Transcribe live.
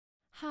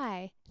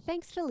Hi,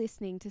 thanks for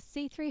listening to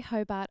C3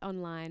 Hobart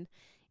Online.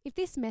 If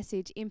this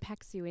message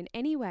impacts you in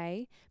any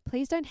way,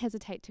 please don't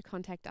hesitate to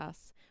contact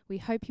us. We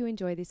hope you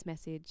enjoy this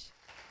message.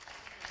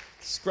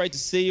 It's great to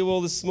see you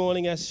all this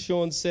morning. As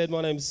Sean said,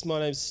 my name's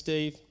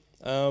Steve.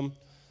 Along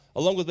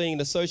with being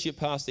an associate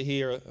pastor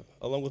here,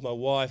 along with my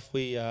wife,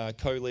 we are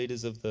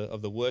co-leaders of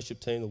the worship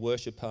team, the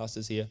worship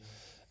pastors here.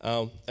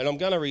 And I'm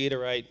going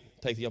to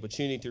take the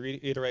opportunity to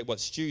reiterate what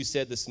Stu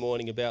said this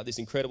morning about this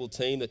incredible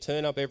team that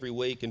turn up every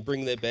week and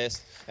bring their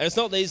best. And it's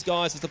not these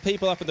guys, it's the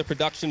people up in the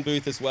production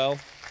booth as well.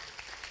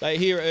 They're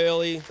here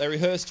early, they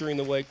rehearse during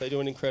the week, they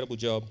do an incredible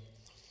job.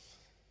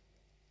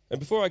 And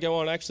before I go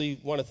on, I actually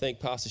want to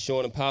thank Pastor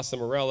Sean and Pastor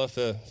Morella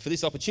for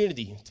this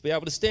opportunity to be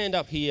able to stand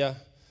up here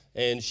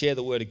and share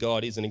the Word of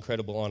God. Is an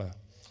incredible honour.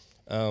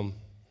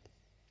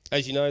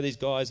 As you know, these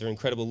guys are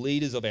incredible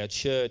leaders of our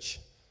church.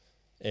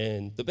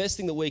 And the best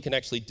thing that we can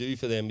actually do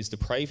for them is to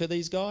pray for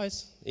these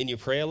guys in your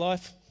prayer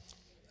life.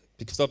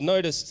 Because I've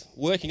noticed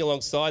working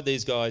alongside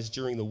these guys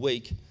during the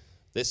week,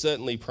 they're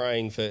certainly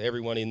praying for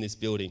everyone in this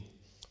building.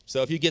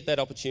 So if you get that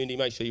opportunity,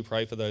 make sure you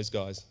pray for those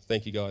guys.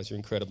 Thank you guys, you're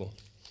incredible.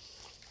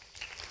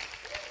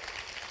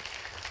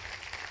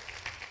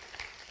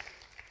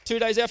 2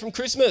 days out from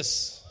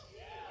Christmas.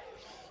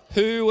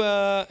 Who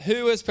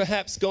has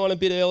perhaps gone a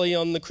bit early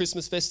on the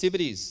Christmas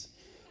festivities?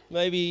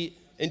 Maybe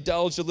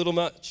indulged a little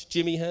much.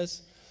 Jimmy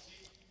has.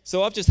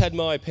 So I've just had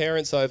my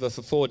parents over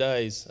for 4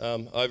 days,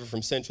 over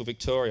from Central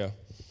Victoria.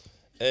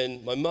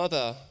 And my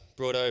mother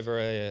brought over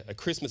a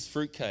Christmas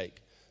fruitcake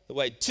that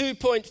weighed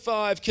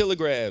 2.5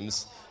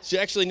 kilograms. She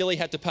actually nearly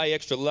had to pay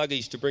extra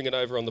luggage to bring it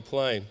over on the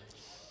plane.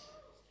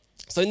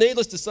 So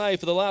needless to say,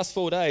 for the last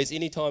 4 days,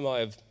 any time I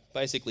have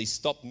basically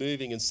stopped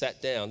moving and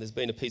sat down, there's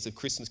been a piece of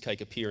Christmas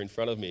cake appear in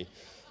front of me.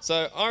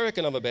 So I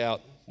reckon I'm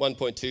about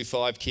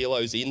 1.25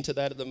 kilos into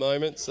that at the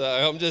moment, so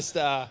I'm just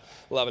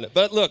loving it.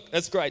 But look,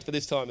 that's great for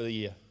this time of the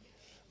year.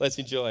 Let's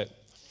enjoy it.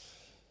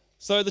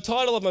 So the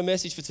title of my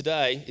message for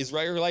today is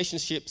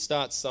Relationship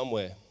Starts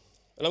Somewhere.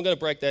 And I'm going to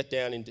break that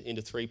down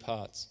into 3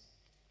 parts.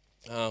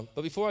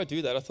 But before I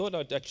do that, I thought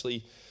I'd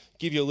actually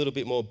give you a little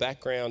bit more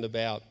background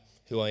about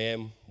who I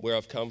am, where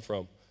I've come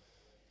from.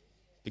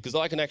 Because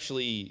I can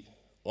actually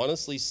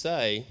honestly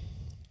say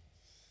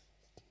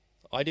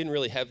I didn't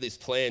really have this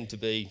plan to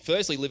be,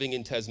 firstly, living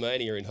in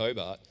Tasmania in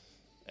Hobart,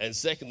 and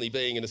secondly,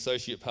 being an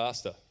associate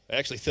pastor. And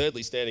actually,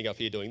 thirdly, standing up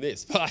here doing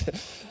this.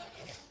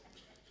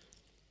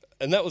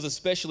 And that was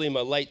especially in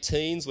my late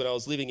teens when I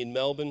was living in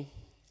Melbourne.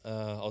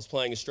 I was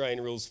playing Australian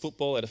rules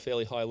football at a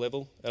fairly high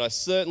level, and I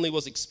certainly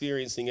was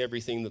experiencing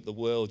everything that the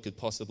world could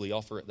possibly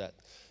offer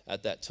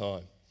at that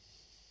time.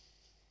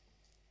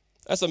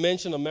 As I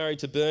mentioned, I'm married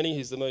to Bernie,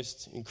 who's the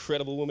most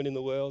incredible woman in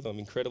the world. I'm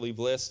incredibly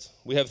blessed.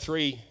 We have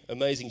 3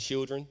 amazing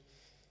children,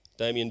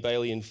 Damien,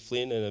 Bailey and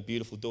Flynn, and a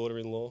beautiful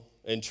daughter-in-law.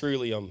 And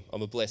truly, I'm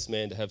a blessed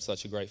man to have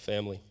such a great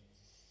family.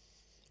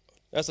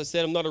 As I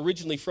said, I'm not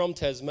originally from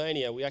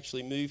Tasmania. We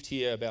actually moved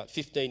here about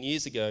 15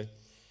 years ago.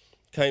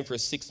 Came for a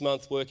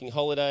 6-month working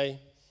holiday,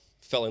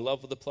 fell in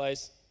love with the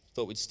place,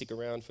 thought we'd stick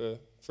around for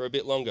a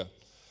bit longer.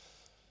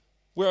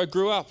 Where I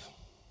grew up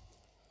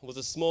was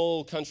a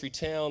small country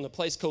town, a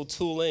place called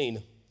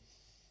Tullaine.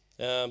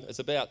 It's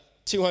about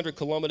 200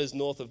 kilometres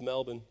north of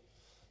Melbourne.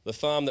 The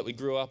farm that we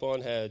grew up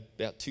on had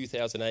about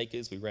 2,000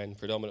 acres. We ran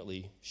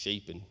predominantly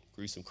sheep and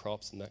grew some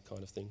crops and that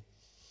kind of thing.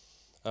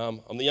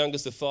 I'm the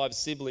youngest of 5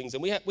 siblings,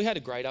 and we had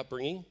a great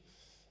upbringing.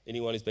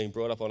 Anyone who's been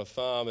brought up on a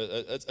farm,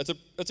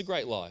 it's a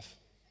great life.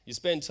 You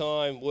spend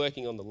time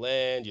working on the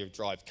land, you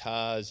drive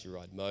cars, you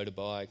ride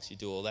motorbikes, you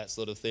do all that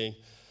sort of thing.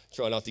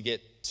 Try not to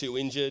get too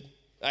injured.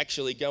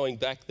 Actually, going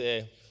back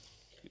there,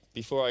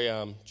 before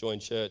I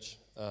joined church,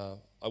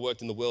 I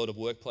worked in the world of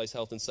workplace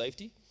health and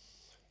safety.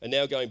 And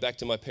now going back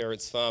to my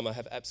parents' farm, I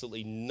have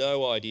absolutely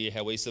no idea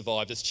how we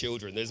survived as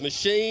children. There's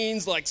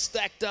machines like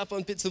stacked up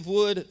on bits of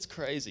wood. It's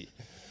crazy.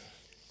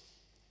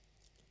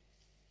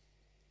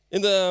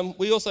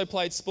 We also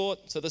played sport,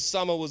 so the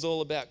summer was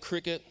all about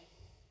cricket,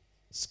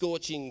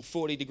 scorching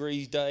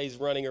 40-degree days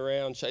running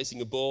around,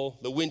 chasing a ball.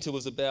 The winter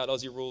was about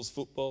Aussie rules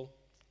football.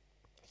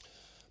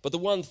 But the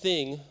one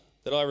thing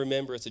that I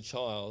remember as a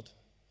child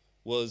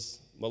was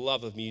my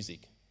love of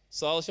music.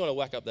 Silas, you want to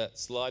whack up that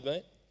slide,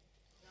 mate?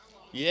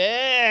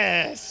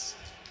 Yes!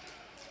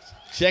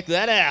 Check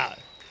that out.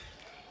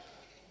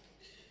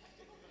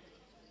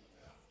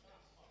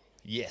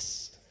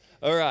 Yes.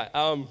 All right.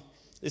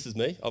 This is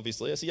me,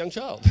 obviously, as a young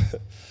child.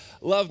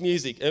 Love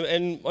music.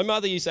 And my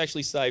mother used to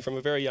actually say from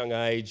a very young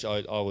age,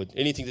 I would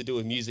anything to do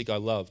with music I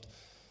loved.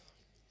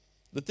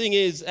 The thing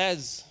is,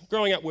 as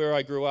growing up where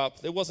I grew up,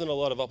 there wasn't a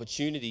lot of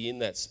opportunity in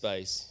that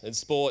space. And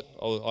sport,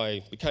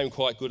 I became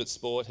quite good at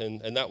sport,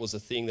 and that was a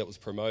thing that was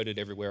promoted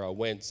everywhere I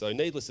went. So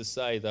needless to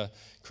say, the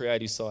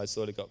creative side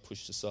sort of got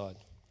pushed aside.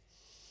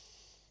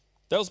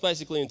 That was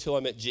basically until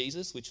I met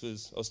Jesus,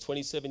 I was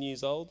 27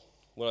 years old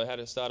when I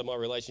had started my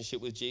relationship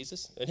with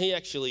Jesus. And he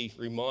actually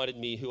reminded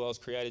me who I was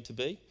created to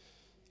be.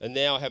 And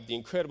now I have the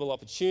incredible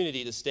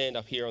opportunity to stand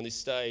up here on this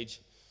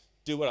stage,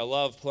 do what I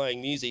love,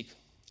 playing music,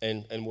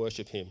 and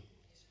worship him.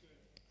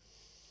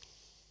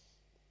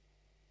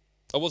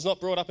 I was not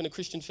brought up in a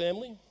Christian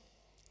family.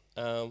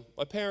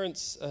 My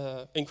parents,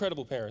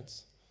 incredible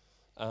parents,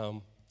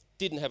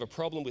 didn't have a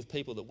problem with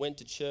people that went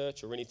to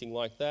church or anything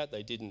like that.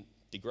 They didn't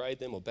degrade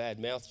them or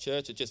bad-mouth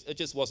church. It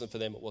just wasn't for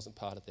them. It wasn't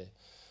part of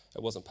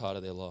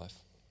their life.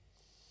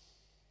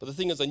 But the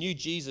thing is, I knew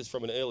Jesus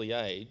from an early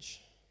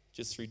age,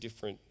 just through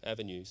different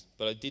avenues,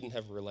 but I didn't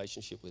have a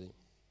relationship with him.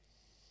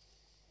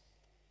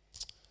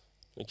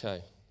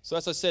 Okay, so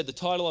as I said, the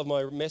title of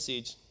my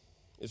message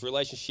is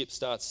Relationship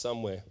Starts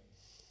Somewhere.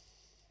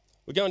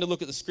 We're going to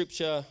look at the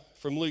scripture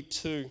from Luke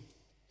 2.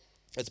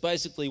 It's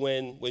basically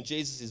when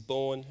Jesus is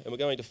born, and we're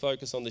going to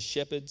focus on the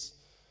shepherds,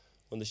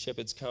 when the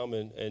shepherds come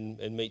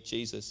and meet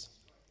Jesus.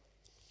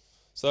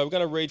 So we're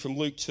going to read from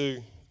Luke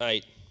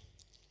 2:8.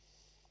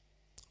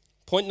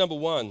 Point number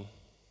 1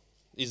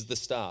 is the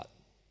start.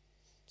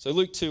 So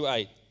Luke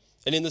 2:8.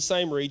 And in the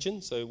same region,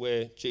 so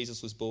where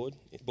Jesus was born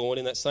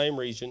in that same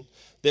region,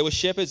 there were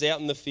shepherds out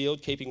in the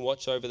field keeping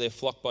watch over their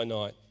flock by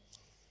night.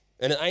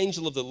 And an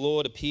angel of the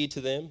Lord appeared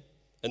to them,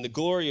 and the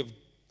glory of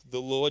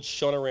the Lord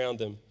shone around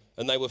them,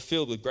 and they were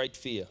filled with great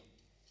fear.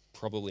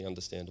 Probably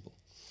understandable.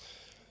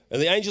 And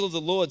the angel of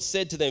the Lord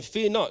said to them,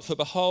 "Fear not, for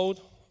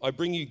behold, I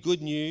bring you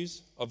good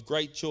news of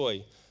great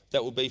joy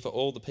that will be for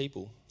all the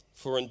people.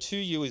 For unto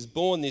you is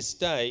born this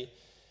day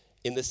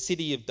in the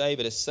city of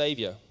David a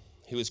Saviour,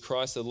 who is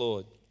Christ the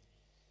Lord.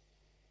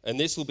 And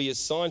this will be a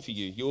sign for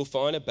you. You will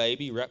find a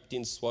baby wrapped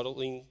in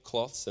swaddling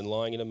cloths and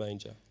lying in a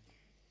manger."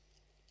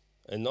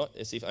 And not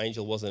as if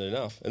angel wasn't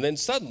enough. And then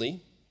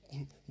suddenly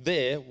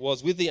there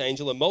was with the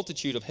angel a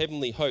multitude of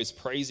heavenly hosts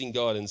praising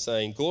God and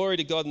saying, "Glory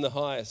to God in the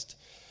highest,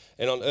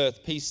 and on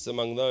earth peace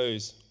among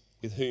those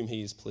with whom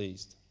he is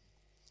pleased."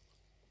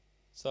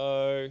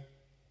 So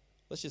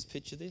let's just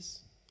picture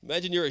this.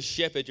 Imagine you're a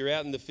shepherd, you're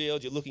out in the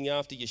field, you're looking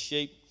after your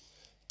sheep,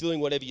 doing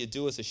whatever you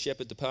do as a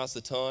shepherd to pass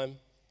the time.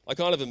 I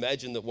kind of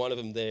imagine that one of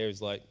them there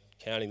is like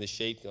counting the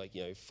sheep,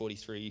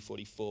 43,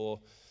 44,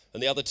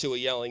 and the other two are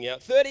yelling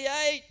out,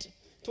 38,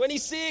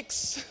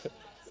 26.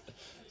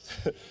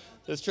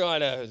 Just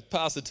trying to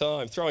pass the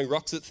time, throwing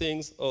rocks at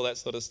things, all that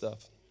sort of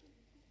stuff.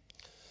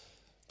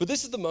 But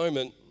this is the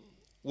moment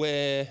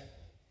where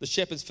the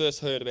shepherds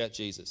first heard about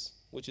Jesus,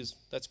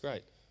 that's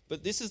great.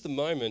 But this is the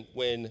moment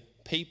when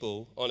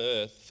people on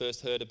earth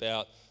first heard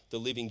about the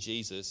living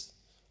Jesus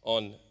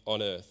on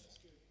earth.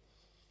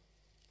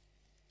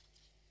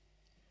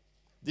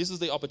 This was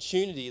the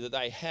opportunity that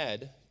they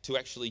had to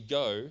actually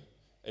go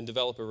and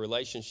develop a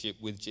relationship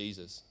with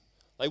Jesus.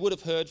 They would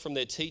have heard from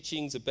their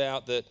teachings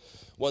about that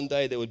one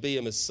day there would be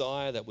a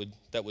Messiah that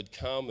would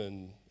come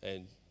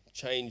and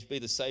change, be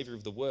the Saviour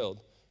of the world.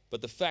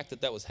 But the fact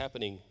that was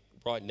happening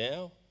right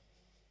now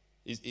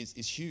is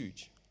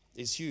huge.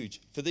 Is huge.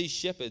 For these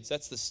shepherds,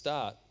 that's the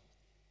start.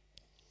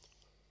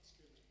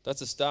 That's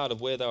the start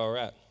of where they were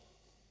at.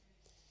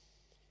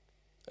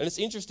 And it's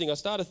interesting, I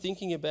started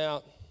thinking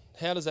about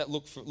how does that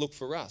look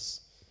for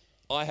us?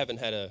 I haven't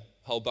had a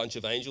whole bunch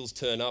of angels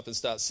turn up and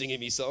start singing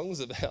me songs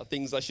about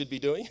things I should be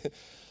doing.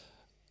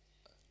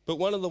 But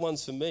one of the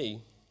ones for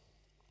me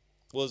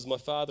was my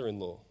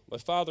father-in-law. My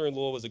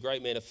father-in-law was a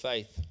great man of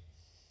faith.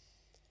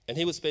 And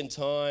he would spend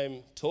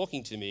time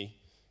talking to me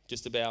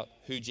just about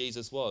who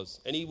Jesus was.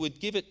 And he would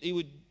do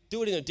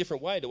it in a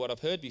different way to what I've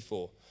heard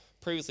before.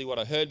 Previously, what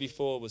I heard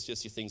before was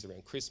just your things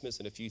around Christmas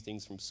and a few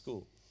things from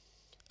school.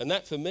 And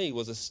that for me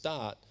was a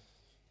start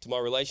to my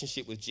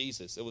relationship with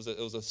Jesus. It was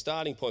a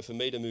starting point for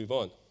me to move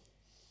on.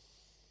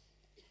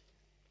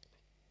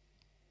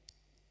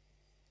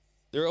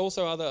 There are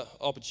also other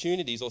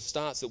opportunities or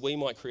starts that we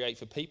might create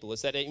for people.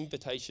 It's that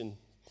invitation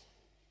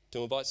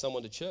to invite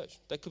someone to church.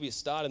 That could be a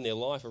start in their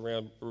life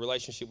around a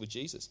relationship with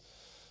Jesus.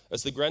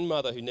 It's the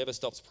grandmother who never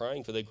stops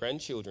praying for their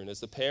grandchildren. It's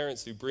the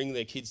parents who bring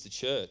their kids to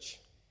church.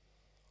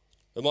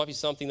 It might be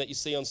something that you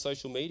see on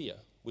social media,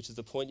 which is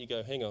the point you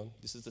go, hang on,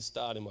 this is the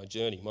start in my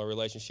journey, my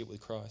relationship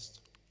with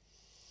Christ.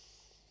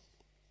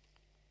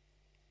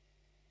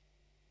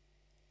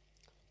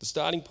 The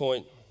starting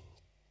point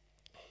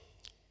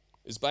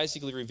is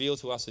basically revealed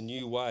to us a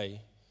new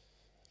way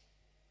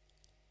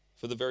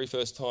for the very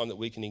first time that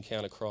we can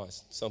encounter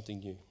Christ, something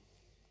new.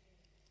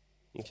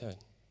 Okay.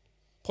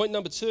 Point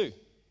number 2.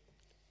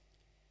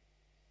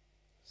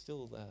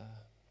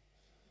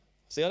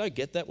 See, I don't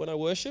get that when I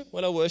worship.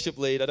 When I worship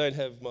lead, I don't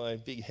have my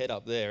big head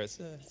up there. It's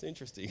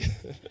interesting.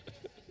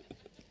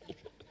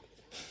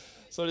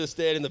 Sort of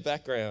stand in the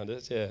background.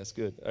 It's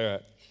good. All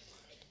right.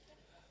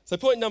 So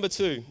point number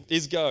 2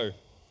 is go.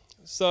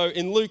 So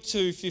in Luke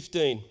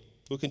 2:15,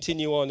 we'll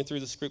continue on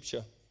through the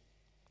scripture.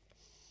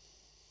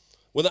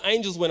 When the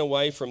angels went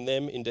away from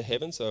them into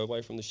heaven, so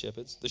away from the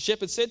shepherds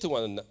said to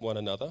one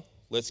another,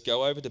 "Let's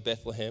go over to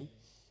Bethlehem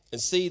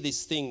and see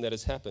this thing that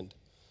has happened,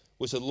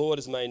 which the Lord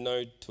has made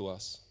known to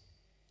us."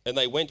 And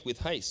they went with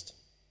haste,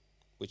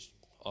 which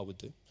I would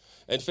do,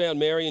 and found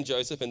Mary and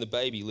Joseph and the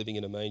baby living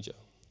in a manger.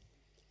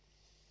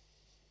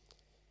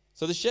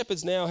 So the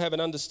shepherds now have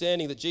an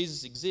understanding that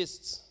Jesus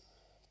exists,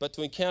 but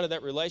to encounter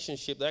that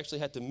relationship, they actually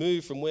had to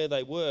move from where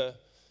they were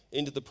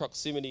into the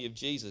proximity of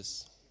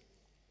Jesus.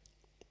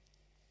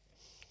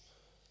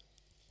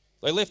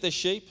 They left their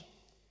sheep,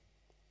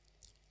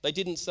 They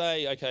didn't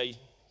say, okay,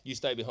 you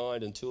stay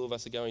behind and two of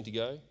us are going to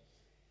go.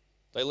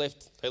 They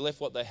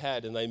left what they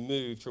had and they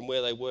moved from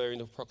where they were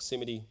into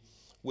proximity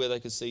where they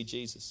could see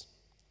Jesus.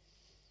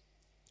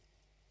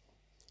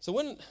 So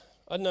I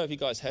don't know if you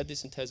guys had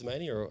this in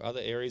Tasmania or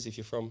other areas, if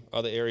you're from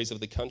other areas of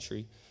the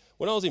country.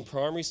 When I was in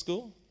primary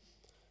school,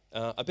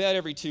 about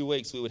every 2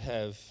 weeks we would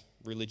have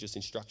religious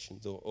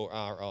instructions or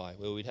RI,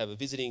 where we'd have a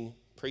visiting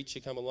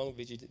preacher come along,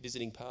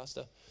 visiting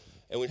pastor,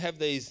 and we'd have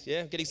these,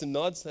 getting some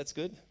nods, that's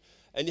good.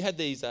 And you had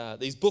these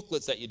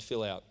booklets that you'd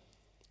fill out,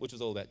 which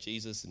was all about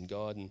Jesus and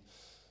God. And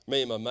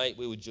me and my mate,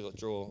 we would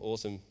draw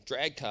awesome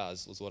drag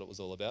cars, was what it was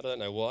all about. I don't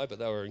know why, but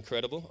they were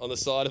incredible on the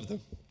side of them.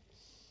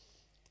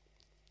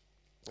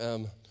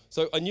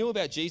 So I knew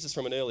about Jesus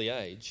from an early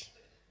age,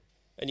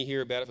 and you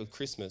hear about it for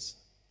Christmas,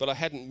 but I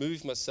hadn't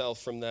moved myself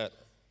from that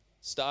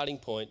starting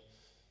point.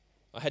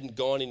 I hadn't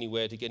gone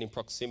anywhere to get in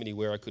proximity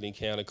where I could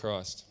encounter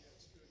Christ.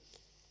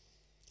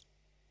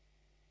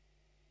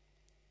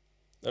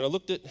 And I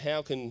looked at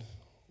how can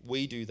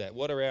we do that?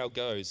 What are our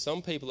goes?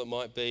 Some people it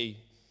might be,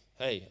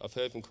 hey, I've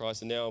heard from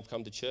Christ and now I've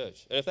come to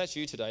church. And if that's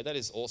you today, that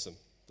is awesome.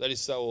 That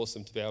is so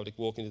awesome to be able to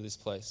walk into this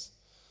place.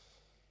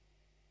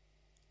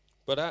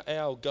 But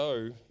our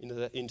go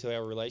into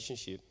our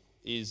relationship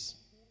is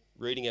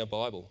reading our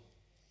Bible.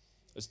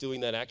 It's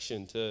doing that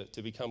action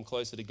to become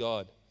closer to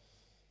God.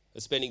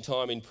 It's spending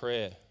time in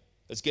prayer.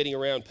 It's getting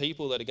around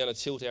people that are going to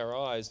tilt our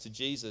eyes to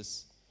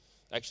Jesus,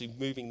 actually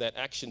moving that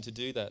action to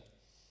do that.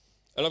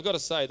 And I've got to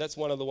say, that's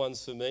one of the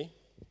ones for me.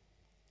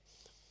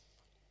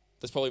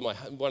 That's probably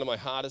one of my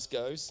hardest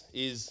goes,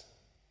 is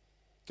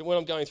when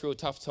I'm going through a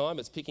tough time,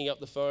 it's picking up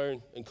the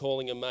phone and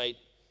calling a mate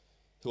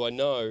who I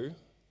know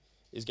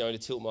is going to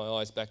tilt my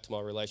eyes back to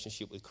my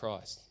relationship with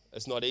Christ.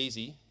 It's not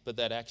easy, but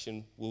that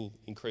action will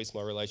increase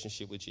my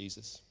relationship with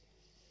Jesus.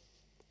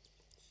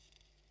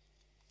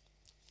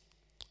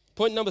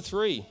 Point number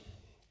 3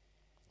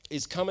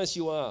 is come as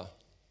you are.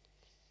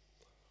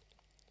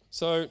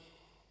 So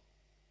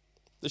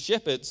the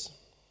shepherds,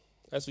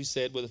 as we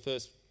said, were the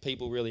first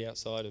people really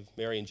outside of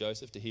Mary and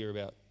Joseph to hear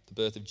about the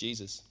birth of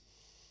Jesus.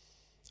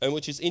 And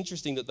which is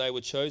interesting that they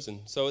were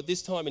chosen. So at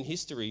this time in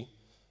history,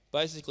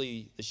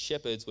 basically the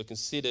shepherds were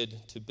considered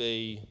to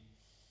be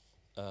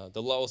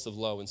the lowest of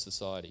low in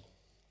society.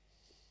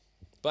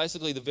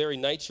 Basically, the very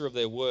nature of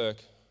their work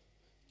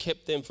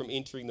kept them from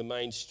entering the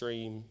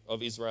mainstream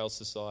of Israel's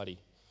society.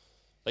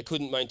 They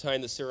couldn't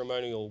maintain the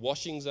ceremonial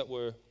washings that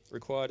were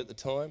required at the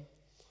time,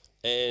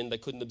 and they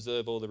couldn't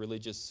observe all the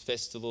religious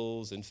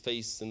festivals and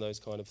feasts and those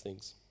kind of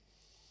things.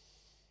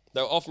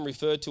 They were often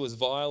referred to as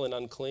vile and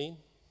unclean.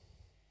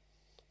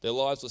 Their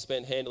lives were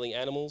spent handling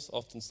animals,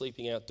 often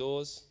sleeping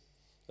outdoors,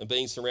 and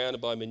being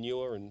surrounded by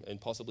manure and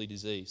possibly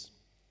disease.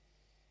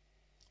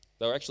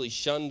 They were actually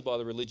shunned by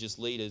the religious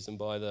leaders and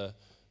by the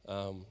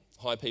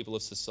high people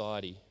of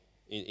society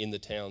in the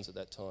towns at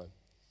that time.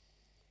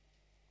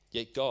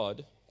 Yet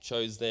God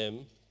chose them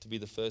to be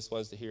the first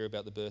ones to hear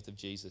about the birth of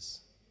Jesus.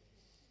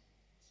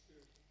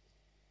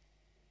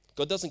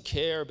 God doesn't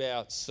care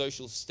about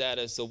social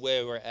status or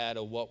where we're at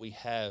or what we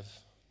have.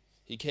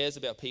 He cares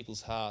about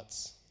people's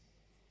hearts.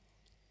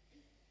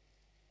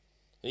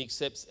 And He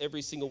accepts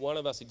every single one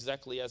of us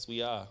exactly as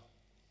we are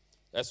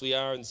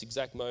in this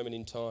exact moment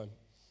in time.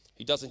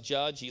 He doesn't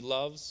judge, He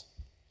loves.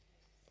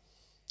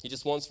 He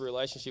just wants a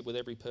relationship with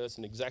every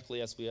person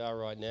exactly as we are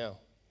right now.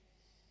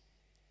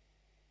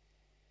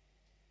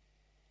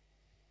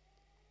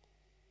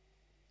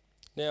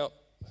 Now,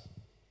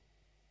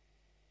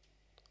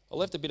 I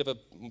left a bit of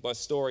my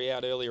story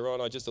out earlier on.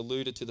 I just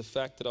alluded to the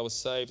fact that I was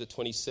saved at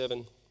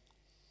 27.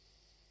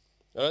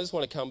 And I just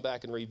want to come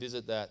back and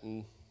revisit that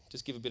and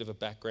just give a bit of a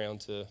background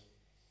to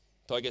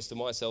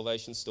my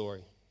salvation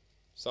story.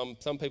 Some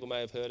people may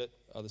have heard it,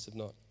 others have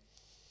not.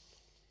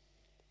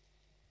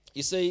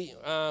 You see,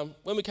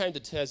 when we came to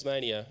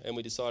Tasmania and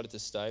we decided to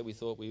stay, we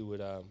thought we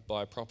would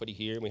buy a property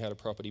here, and we had a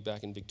property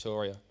back in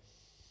Victoria.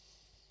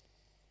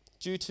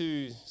 Due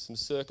to some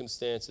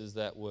circumstances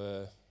that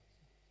were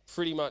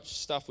pretty much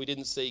stuff we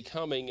didn't see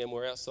coming and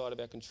were outside of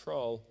our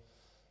control,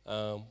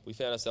 we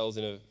found ourselves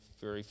in a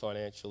very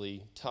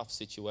financially tough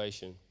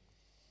situation.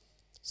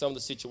 Some of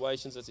the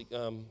situations, as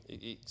an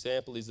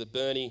example, is that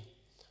Bernie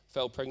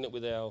fell pregnant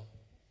with our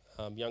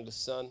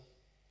youngest son,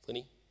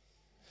 Plinny,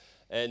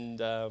 and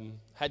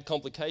had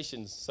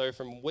complications. So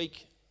from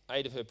week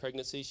 8 of her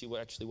pregnancy, she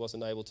actually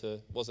wasn't able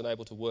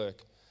to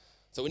work.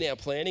 So we're now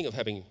planning of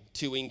having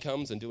 2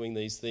 incomes and doing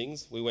these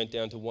things. We went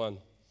down to 1.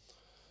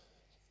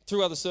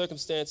 Through other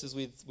circumstances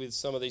with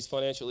some of these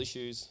financial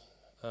issues,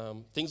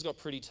 things got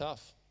pretty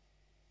tough.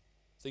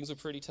 Things were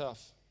pretty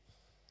tough.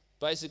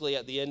 Basically,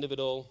 at the end of it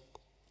all,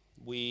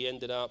 we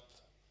ended up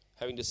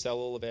having to sell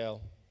all of our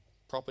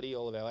property,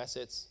 all of our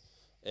assets,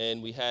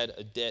 and we had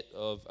a debt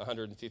of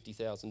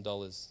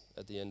 $150,000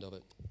 at the end of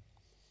it.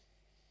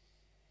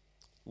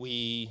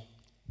 We,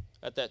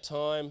 at that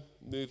time,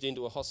 moved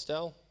into a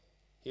hostel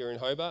here in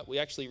Hobart. We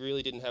actually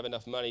really didn't have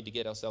enough money to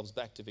get ourselves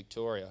back to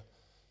Victoria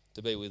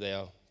to be with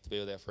our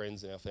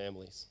friends and our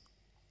families.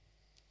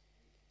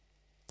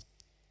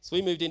 So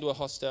we moved into a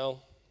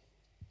hostel,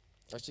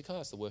 Actually, can I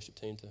ask the worship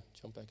team to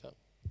jump back up?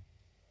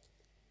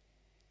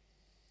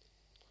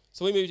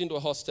 So we moved into a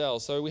hostel.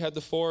 So we had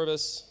the four of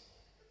us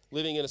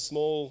living in a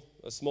small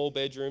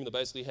bedroom that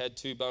basically had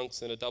 2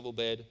 bunks and a double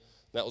bed. And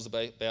that was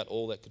about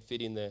all that could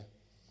fit in there.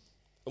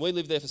 And we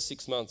lived there for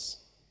 6 months.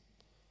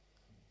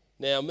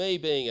 Now, me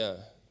being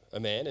a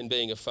man and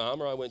being a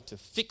farmer, I went to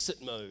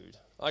fix-it mode.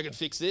 I can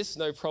fix this,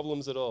 no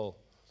problems at all.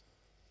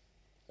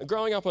 And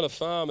growing up on a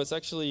farm, it's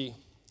actually,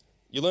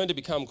 you learn to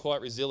become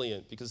quite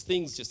resilient because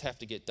things just have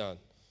to get done.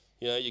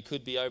 You know, you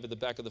could be over the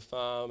back of the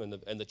farm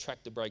and the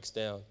tractor breaks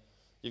down.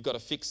 You've got to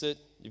fix it.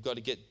 You've got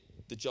to get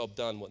the job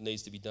done, what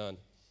needs to be done.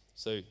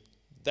 So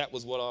that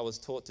was what I was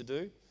taught to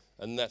do,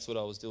 and that's what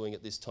I was doing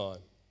at this time,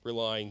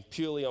 relying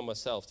purely on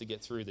myself to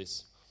get through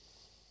this.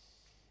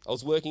 I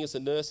was working as a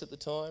nurse at the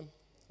time.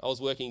 I was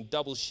working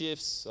double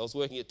shifts. I was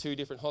working at 2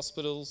 different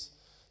hospitals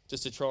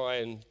just to try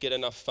and get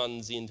enough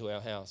funds into our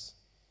house.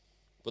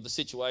 But the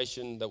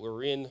situation that we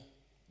were in,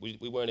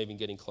 we weren't even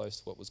getting close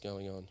to what was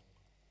going on.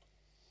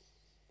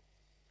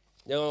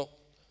 Now,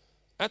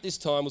 at this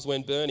time was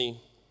when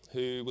Bernie,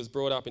 who was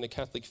brought up in a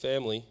Catholic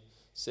family,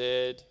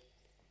 said,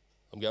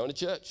 I'm going to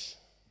church.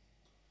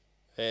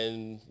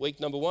 And week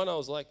number 1, I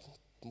was like,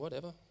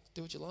 whatever,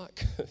 do what you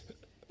like.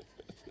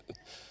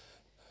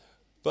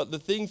 But the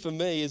thing for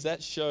me is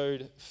that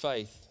showed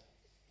faith.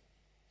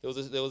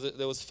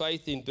 There was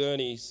faith in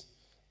Bernie's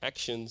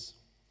actions,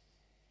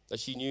 that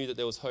she knew that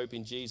there was hope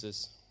in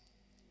Jesus.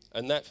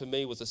 And that for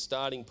me was a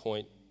starting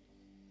point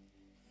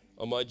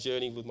on my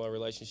journey with my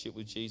relationship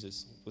with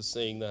Jesus, was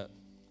seeing that.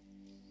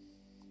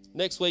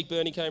 Next week,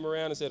 Bernie came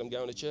around and said, I'm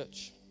going to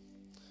church.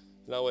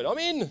 And I went, I'm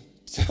in,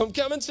 I'm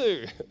coming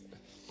too.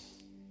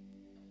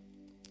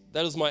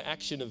 That was my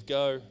action of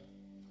go,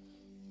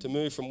 to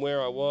move from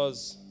where I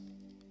was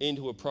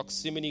into a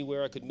proximity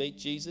where I could meet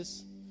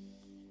Jesus.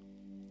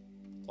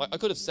 I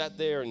could have sat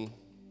there and,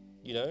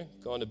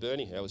 gone to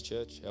Bernie, how was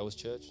church,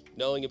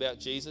 knowing about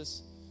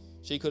Jesus.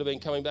 She could have been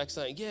coming back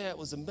saying, yeah, it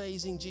was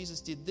amazing, Jesus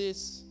did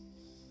this.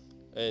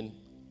 And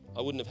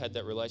I wouldn't have had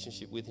that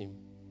relationship with him.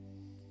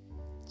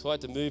 So I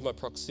had to move my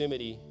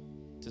proximity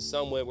to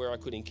somewhere where I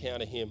could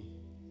encounter him.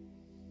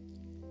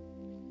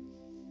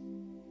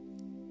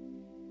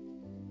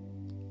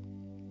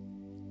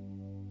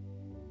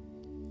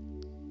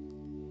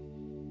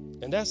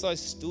 And as I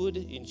stood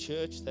in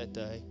church that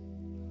day,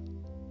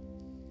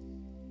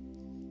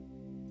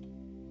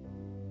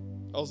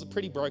 I was a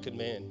pretty broken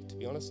man, to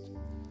be honest.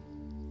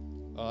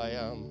 I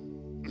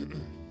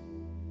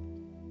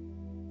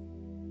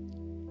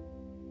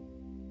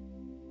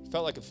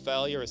felt like a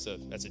failure as a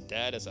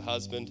dad, as a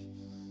husband,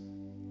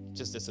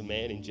 just as a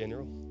man in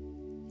general.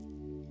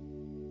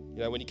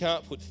 When you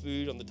can't put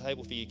food on the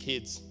table for your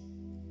kids,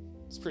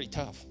 it's pretty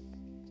tough.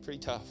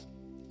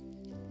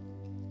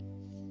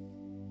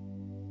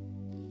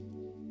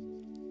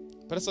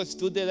 But as I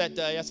stood there that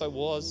day, I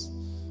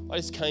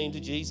just came to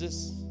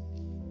Jesus.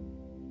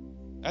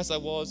 As I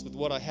was with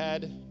what I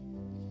had.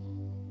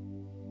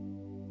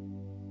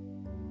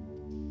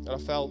 And I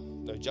felt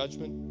no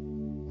judgment.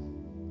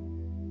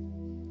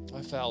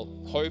 I felt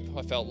hope.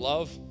 I felt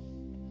love.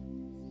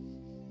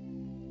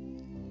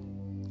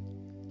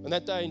 And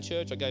that day in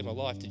church, I gave my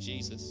life to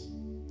Jesus,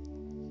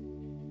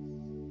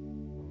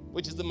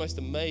 which is the most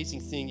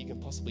amazing thing you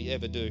can possibly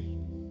ever do.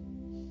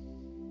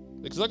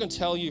 Because I can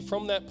tell you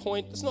from that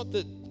point, it's not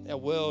that our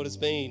world has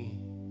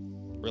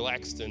been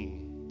relaxed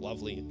and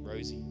lovely and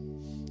rosy.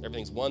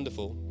 Everything's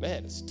wonderful.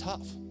 Man, it's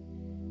tough.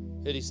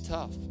 It is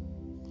tough.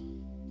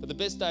 But the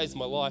best days of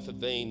my life have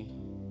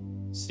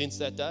been since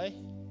that day.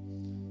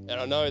 And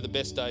I know the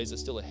best days are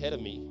still ahead of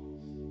me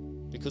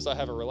because I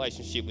have a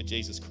relationship with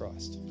Jesus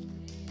Christ.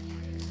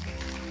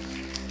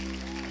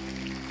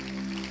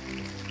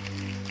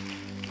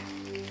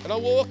 And I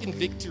walk in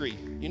victory.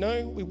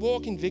 We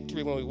walk in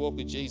victory when we walk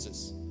with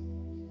Jesus.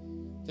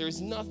 There is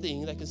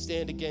nothing that can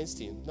stand against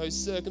him. No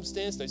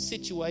circumstance, no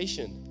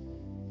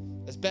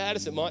situation, as bad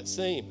as it might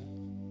seem.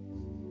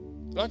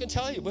 And I can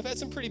tell you, we've had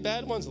some pretty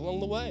bad ones along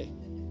the way.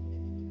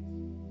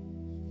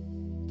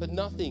 But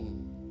nothing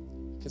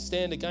can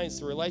stand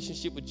against the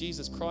relationship with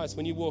Jesus Christ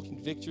when you walk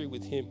in victory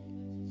with him.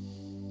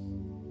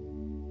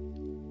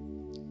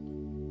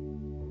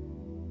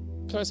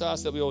 Can I just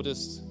ask that we all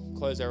just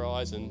close our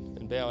eyes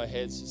and bow our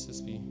heads just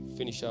as we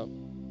finish up?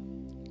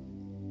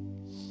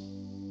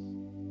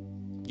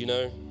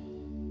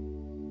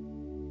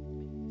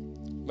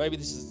 Maybe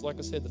this is, like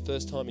I said, the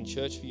first time in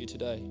church for you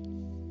today.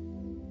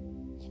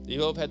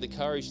 You've all had the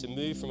courage to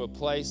move from a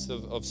place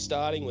of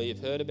starting where you've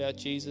heard about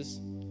Jesus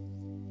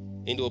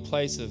into a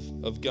place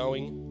of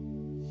going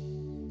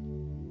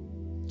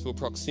to a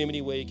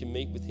proximity where you can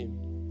meet with him.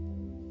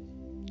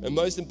 And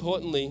most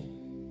importantly,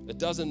 it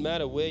doesn't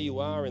matter where you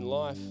are in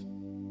life.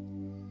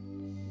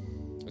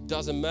 It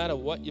doesn't matter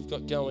what you've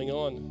got going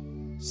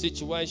on,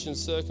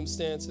 situations,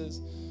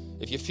 circumstances.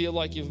 If you feel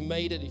like you've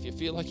made it, if you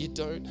feel like you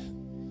don't,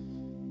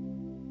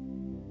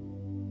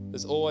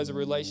 there's always a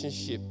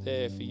relationship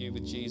there for you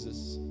with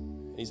Jesus.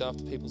 And he's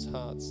after people's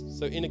hearts.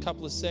 So in a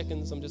couple of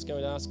seconds, I'm just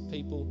going to ask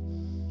people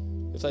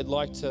if they'd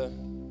like to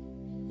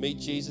meet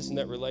Jesus in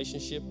that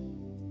relationship,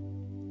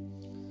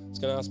 I'm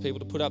just going to ask people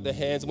to put up their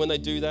hands. And when they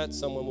do that,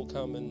 someone will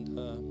come and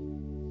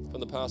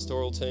from the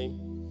pastoral team,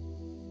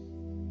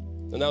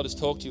 and they'll just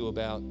talk to you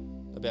about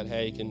how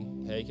you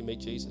can meet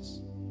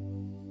Jesus.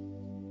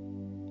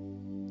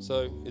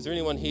 So is there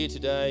anyone here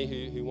today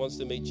who wants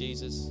to meet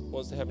Jesus,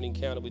 wants to have an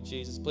encounter with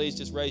Jesus? Please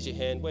just raise your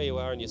hand where you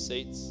are in your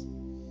seats.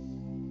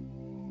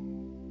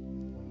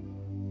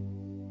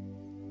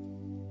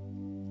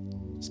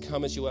 Just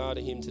come as you are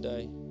to him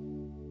today.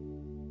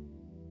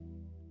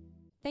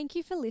 Thank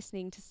you for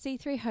listening to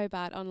C3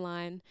 Hobart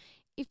Online.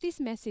 If this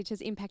message has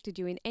impacted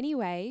you in any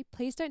way,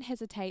 please don't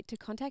hesitate to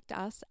contact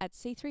us at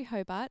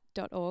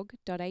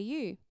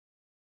c3hobart.org.au.